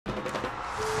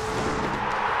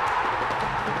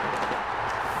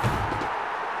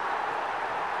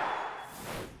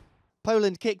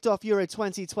Poland kicked off Euro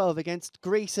 2012 against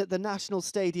Greece at the National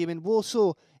Stadium in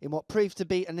Warsaw in what proved to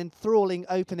be an enthralling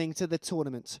opening to the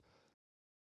tournament.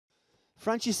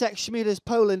 Franciszek Smuda's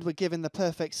Poland were given the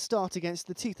perfect start against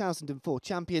the 2004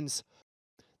 champions.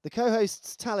 The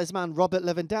co-hosts' talisman Robert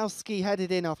Lewandowski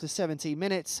headed in after 17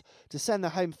 minutes to send the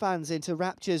home fans into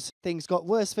raptures. Things got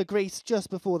worse for Greece just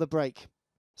before the break.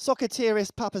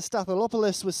 Sokatiris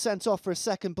Papastathopoulos was sent off for a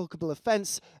second bookable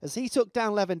offence as he took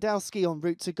down Lewandowski en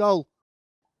route to goal.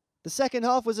 The second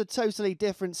half was a totally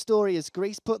different story as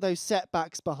Greece put those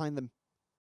setbacks behind them.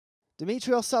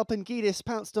 Dimitrios Salpingidis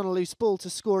pounced on a loose ball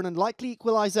to score an unlikely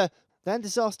equaliser. Then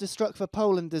disaster struck for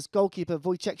Poland as goalkeeper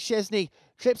Wojciech Szczesny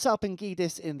tripped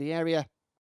Salpingidis in the area.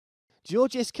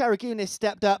 Giorgos Karagounis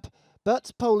stepped up,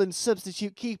 but Poland's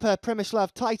substitute keeper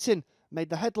Przemyslav Tyton made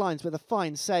the headlines with a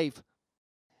fine save.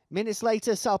 Minutes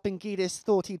later, Salpingidis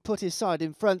thought he'd put his side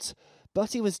in front,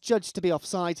 but he was judged to be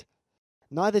offside.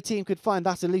 Neither team could find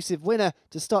that elusive winner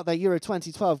to start their Euro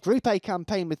 2012 Group A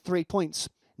campaign with 3 points.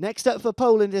 Next up for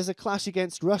Poland is a clash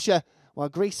against Russia, while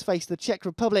Greece face the Czech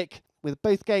Republic, with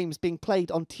both games being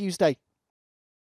played on Tuesday.